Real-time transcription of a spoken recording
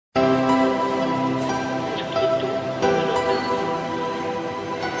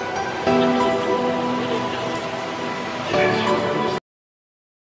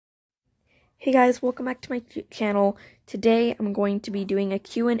Hey guys, welcome back to my channel. Today I'm going to be doing a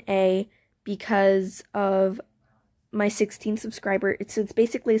Q&A because of my 16 subscriber. It's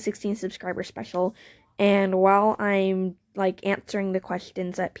basically a 16 subscriber special, and while I'm answering the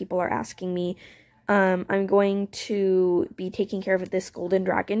questions that people are asking me, I'm going to be taking care of this golden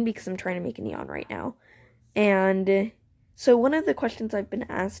dragon because I'm trying to make a neon right now. And so one of the questions I've been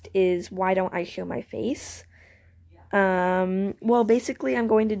asked is, why don't I show my face? Well, basically, I'm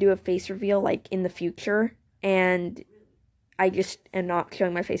going to do a face reveal, in the future, and I just am not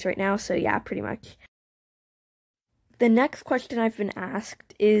showing my face right now, so yeah, pretty much. The next question I've been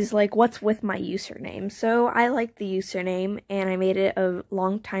asked is, what's with my username? So, I like the username, and I made it a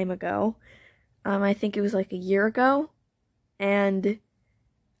long time ago. I think it was, a year ago, and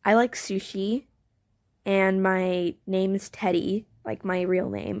I like sushi, and my name is Teddy, my real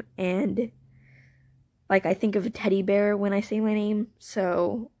name, and I think of a teddy bear when I say my name,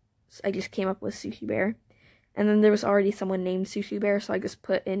 so I just came up with Sushi Bear. And then there was already someone named Sushi Bear, so I just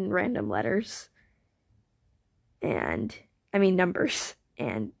put in random letters. And, numbers.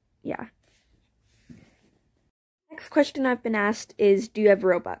 And, yeah. Next question I've been asked is, do you have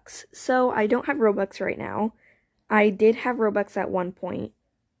Robux? So, I don't have Robux right now. I did have Robux at one point,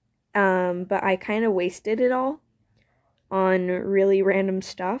 but I kind of wasted it all on really random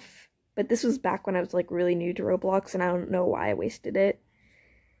stuff. But this was back when I was, really new to Roblox, and I don't know why I wasted it.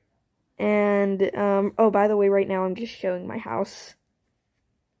 And, oh, by the way, right now I'm just showing my house.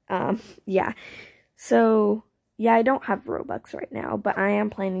 Yeah. So, yeah, I don't have Robux right now, but I am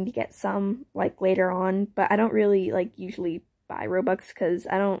planning to get some, later on. But I don't really, usually buy Robux, because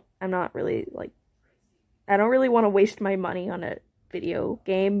I don't really want to waste my money on a video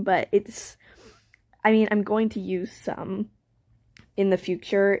game, but I'm going to use some in the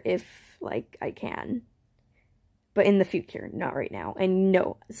future if I can, but in the future, not right now. And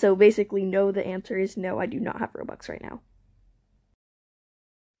no, so basically no, the answer is no, I do not have Robux right now.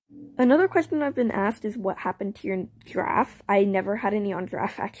 Another question I've been asked is, what happened to your giraffe? I never had a neon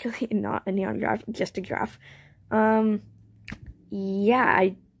giraffe, actually. Not a neon giraffe, just a giraffe. Yeah,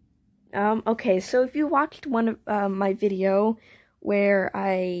 okay, so if you watched one of my video where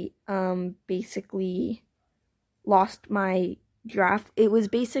I basically lost my giraffe, it was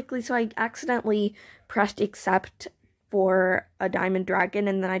basically, so I accidentally pressed accept for a diamond dragon,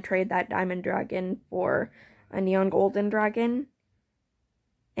 and then I traded that diamond dragon for a neon golden dragon,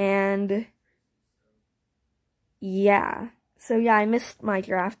 and yeah, so yeah, I missed my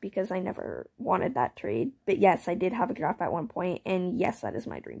giraffe because I never wanted that trade, but yes, I did have a giraffe at one point, and yes, that is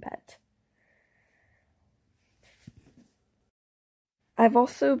my dream pet. I've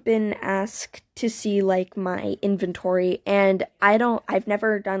also been asked to see, my inventory, and I've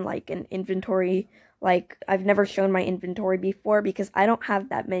never done, an inventory, I've never shown my inventory before, because I don't have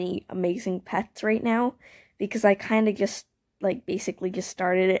that many amazing pets right now, because I kind of just, basically just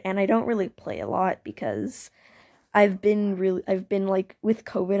started it, and I don't really play a lot, because I've been, with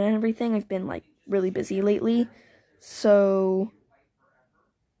COVID and everything, I've been, really busy lately, so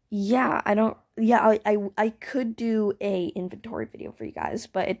yeah, I could do a inventory video for you guys,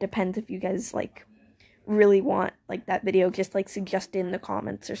 but it depends if you guys, really want, that video, just, suggest it in the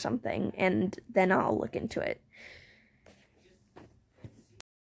comments or something, and then I'll look into it.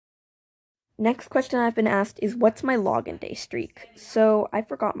 Next question I've been asked is, what's my login day streak? So, I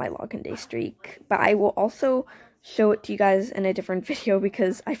forgot my login day streak, but I will also show it to you guys in a different video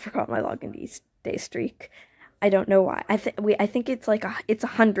because I forgot my login day streak. I don't know why. I think it's it's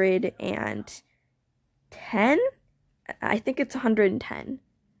 110. I think it's 110.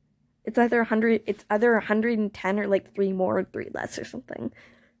 It's either 100. It's either 110 or 3 more or 3 less or something.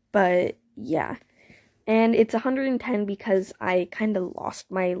 But yeah, and it's 110 because I kind of lost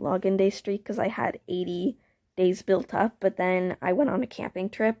my login day streak because I had 80 days built up. But then I went on a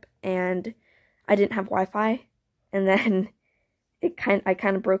camping trip and I didn't have Wi-Fi, and then I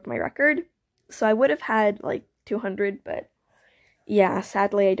kind of broke my record. So I would have had 200, but yeah,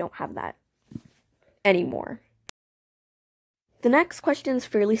 sadly I don't have that anymore. The next question is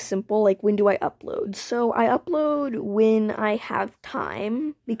fairly simple, when do I upload? So I upload when I have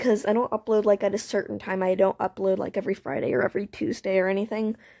time, because I don't upload at a certain time. I don't upload every Friday or every Tuesday or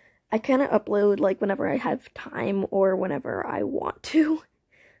anything. I kind of upload whenever I have time or whenever I want to.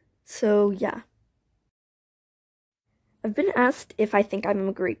 So yeah. I've been asked if I think I'm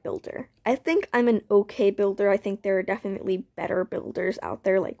a great builder. I think I'm an okay builder. I think there are definitely better builders out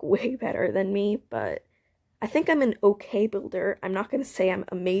there, way better than me, but I think I'm an okay builder. I'm not going to say I'm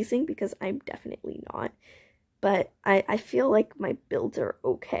amazing because I'm definitely not, but I feel like my builds are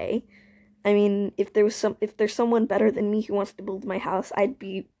okay. If there's someone better than me who wants to build my house, I'd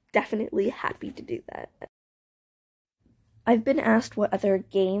be definitely happy to do that. I've been asked what other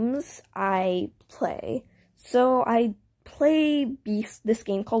games I play. So I play this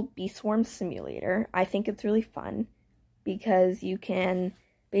game called Bee Swarm Simulator. I think it's really fun because you can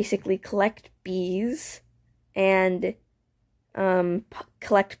basically collect bees and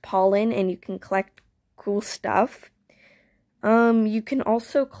collect pollen, and you can collect cool stuff. You can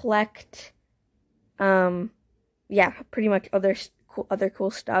also collect yeah, pretty much other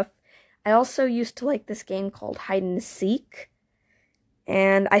cool stuff. I also used to like this game called Hide and Seek,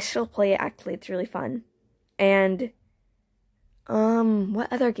 and I still play it. Actually, it's really fun. And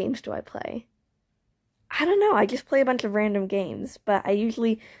what other games do I play? I don't know. I just play a bunch of random games, but I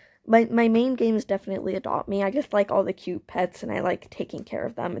usually my main games definitely Adopt Me. I just like all the cute pets, and I like taking care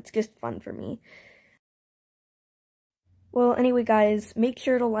of them. It's just fun for me. Well, anyway, guys, make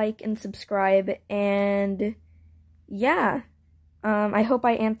sure to like and subscribe, and yeah. I hope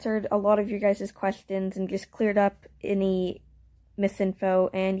I answered a lot of your guys' questions and just cleared up any misinfo.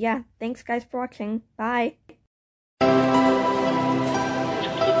 And yeah, thanks guys for watching. Bye!